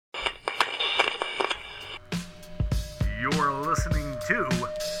listening to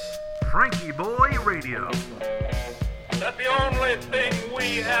FrankieBoi Radio. That the only thing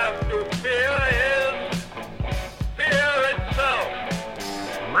we have to fear is fear itself.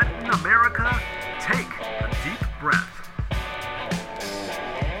 Letting America take a deep breath.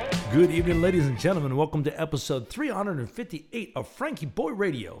 Good evening, ladies and gentlemen. Welcome to episode 358 of FrankieBoi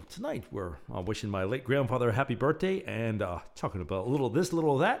Radio. Tonight, we're wishing my late grandfather a happy birthday and talking about a little of this, a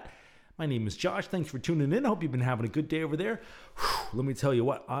little of that. My name is Josh. Thanks for tuning in. I hope you've been having a good day over there. Whew, let me tell you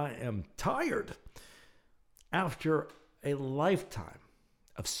what, I am tired. After a lifetime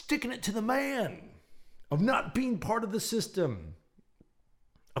of sticking it to the man, of not being part of the system,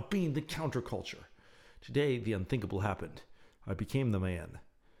 of being the counterculture. Today, the unthinkable happened. I became the man.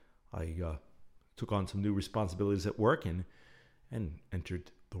 I took on some new responsibilities at work and entered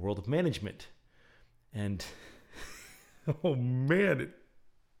the world of management. And, oh man,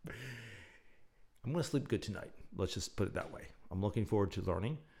 I'm going to sleep good tonight. Let's just put it that way. I'm looking forward to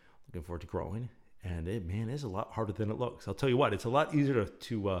learning, looking forward to growing. And it is a lot harder than it looks. I'll tell you what, it's a lot easier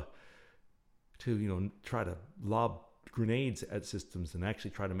to try to lob grenades at systems and actually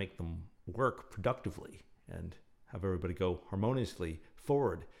try to make them work productively and have everybody go harmoniously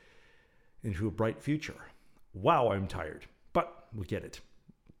forward into a bright future. Wow, I'm tired, but we get it.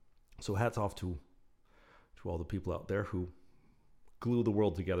 So hats off to all the people out there who glue the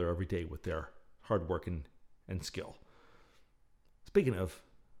world together every day with their hard work and skill. Speaking of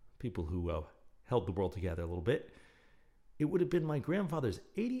people who held the world together a little bit, it would have been my grandfather's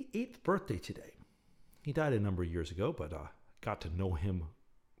 88th birthday today. He died a number of years ago, but got to know him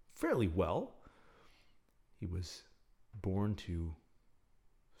fairly well. He was born to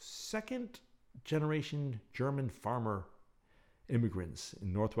second generation German farmer immigrants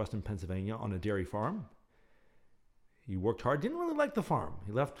in northwestern Pennsylvania on a dairy farm. He worked hard, didn't really like the farm.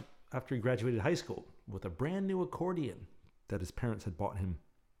 He left after he graduated high school with a brand new accordion that his parents had bought him.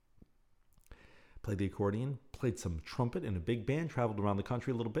 Played the accordion, played some trumpet in a big band, traveled around the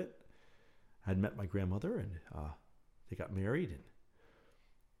country a little bit. I'd met my grandmother and they got married. And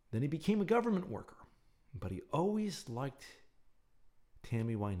then he became a government worker. But he always liked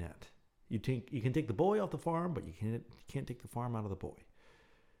Tammy Wynette. You can take the boy off the farm, but you can't take the farm out of the boy.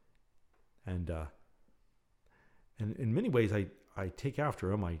 And in many ways, I take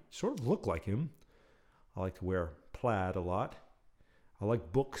after him. I sort of look like him. I like to wear plaid a lot. I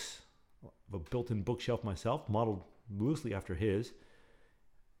like books. I have a built-in bookshelf myself, modeled loosely after his.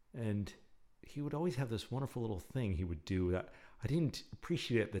 And he would always have this wonderful little thing he would do that I didn't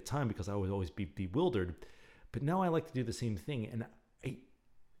appreciate it at the time because I would always be bewildered. But now I like to do the same thing. And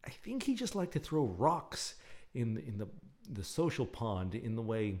I think he just liked to throw rocks in the social pond in the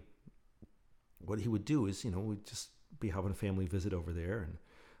way what he would do is, we'd just be having a family visit over there and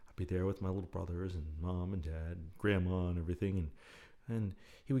I'd be there with my little brothers and mom and dad, and grandma and everything. And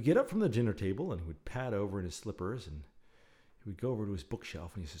he would get up from the dinner table and he would pad over in his slippers and he would go over to his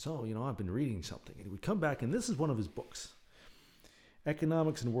bookshelf and he says, I've been reading something. And he would come back and this is one of his books,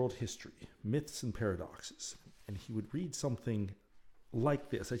 Economics and World History, Myths and Paradoxes. And he would read something like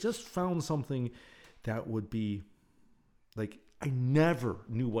this. I just found something that would be like, I never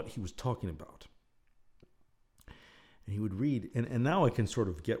knew what he was talking about. And he would read, and now I can sort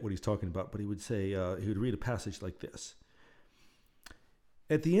of get what he's talking about, but he would say, he would read a passage like this.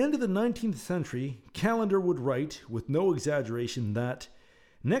 At the end of the 19th century, Callender would write, with no exaggeration, that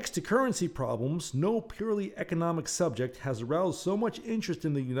next to currency problems, no purely economic subject has aroused so much interest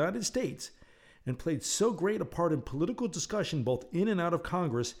in the United States and played so great a part in political discussion both in and out of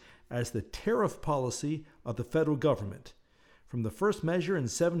Congress as the tariff policy of the federal government. From the first measure in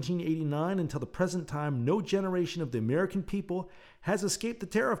 1789 until the present time, no generation of the American people has escaped the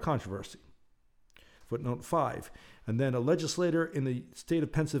tariff controversy. Footnote 5. And then a legislator in the state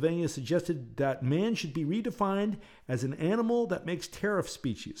of Pennsylvania suggested that man should be redefined as an animal that makes tariff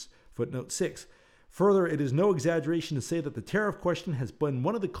speeches. Footnote 6. Further, it is no exaggeration to say that the tariff question has been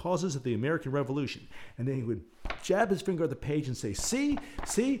one of the causes of the American Revolution. And then he would jab his finger at the page and say, see,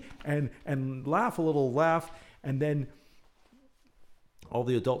 and laugh a little laugh. And then all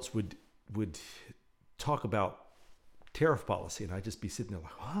the adults would talk about tariff policy. And I'd just be sitting there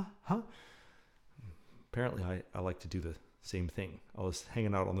like, huh? Apparently, I like to do the same thing. I was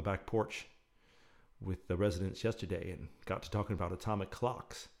hanging out on the back porch with the residents yesterday and got to talking about atomic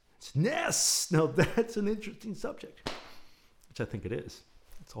clocks. Yes! Now that's an interesting subject, which I think it is.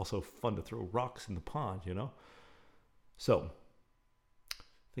 It's also fun to throw rocks in the pond, So,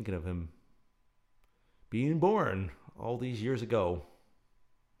 thinking of him being born all these years ago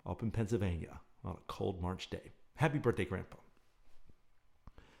up in Pennsylvania on a cold March day. Happy birthday, Grandpa.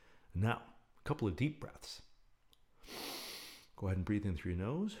 Now, a couple of deep breaths. Go ahead and breathe in through your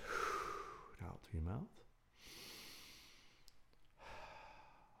nose, out through your mouth.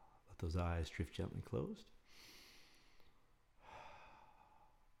 Let those eyes drift gently closed.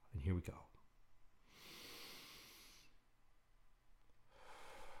 And here we go.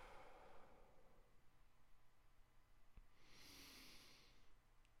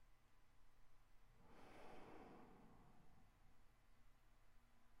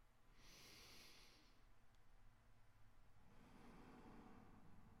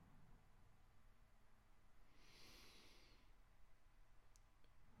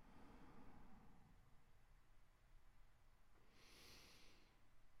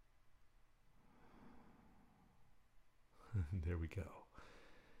 There we go.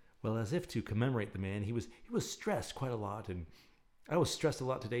 Well, as if to commemorate the man, he was stressed quite a lot, and I was stressed a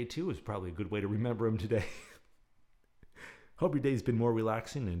lot today too. It's probably a good way to remember him today. Hope your day's been more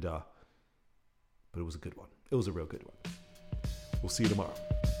relaxing, and but it was a good one. It was a real good one. We'll see you tomorrow.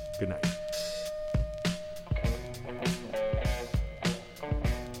 Good night.